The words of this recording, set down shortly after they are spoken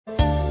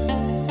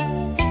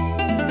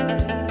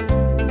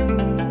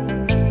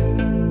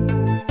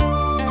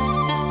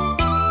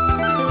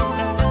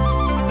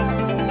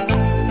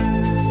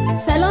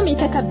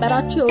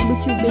የተከበራችሁ የሁሉ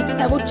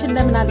ቤተሰቦች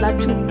እንደምን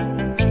አላችሁ?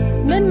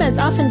 ምን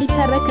መጽሐፍ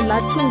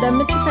እንዲተረክላችሁ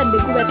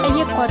እንደምትፈልጉ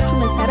በጠየቅኳችሁ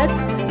መሰረት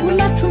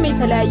ሁላችሁም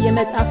የተለያየ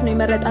መጽሐፍ ነው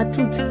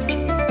የመረጣችሁት።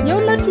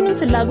 የሁላችሁንም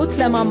ፍላጎት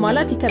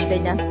ለማሟላት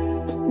ይከብደኛል።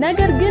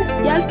 ነገር ግን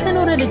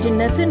ያልተኖረ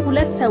ልጅነትን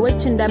ሁለት ሰዎች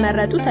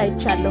እንደመረጡ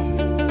ታይቻለሁ።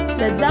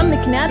 ለዛም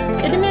ምክንያት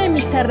ቅድሚያ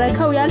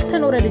የሚተረከው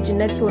ያልተኖረ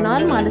ልጅነት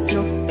ይሆናል ማለት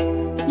ነው።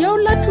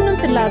 የሁላችሁንም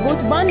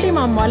ፍላጎት ባንዴ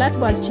ማሟላት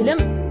ባልችልም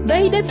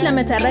በሂደት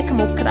ለመተረክ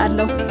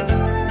ሞክራለሁ።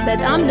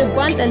 በጣም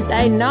ልባን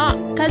ጠልጣይና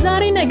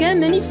ከዛሬ ነገ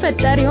ምን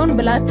ይፈጠር ይሆን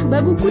ብላችሁ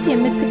በጉጉት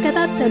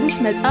የምትከታተሉት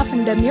መጽሐፍ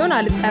እንደሚሆን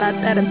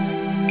አልጠራጠርም።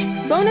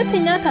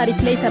 በእውነተኛ ታሪክ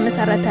ላይ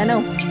የተመሰረተ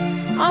ነው።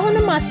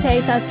 አሁንም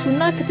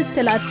አስተያየታችሁና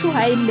ክትትላችሁ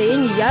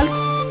አይለየኝ እያልኩ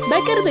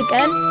በቅርብ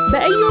ቀን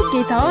በኢዮብ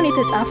ጌታውን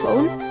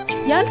የተጻፈውን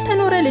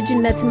ያልተኖረ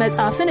ልጅነት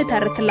መጽሐፍን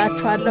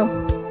እተርክላችኋለሁ።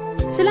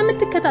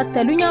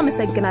 ስለምትከታተሉኝ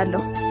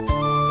አመሰግናለሁ።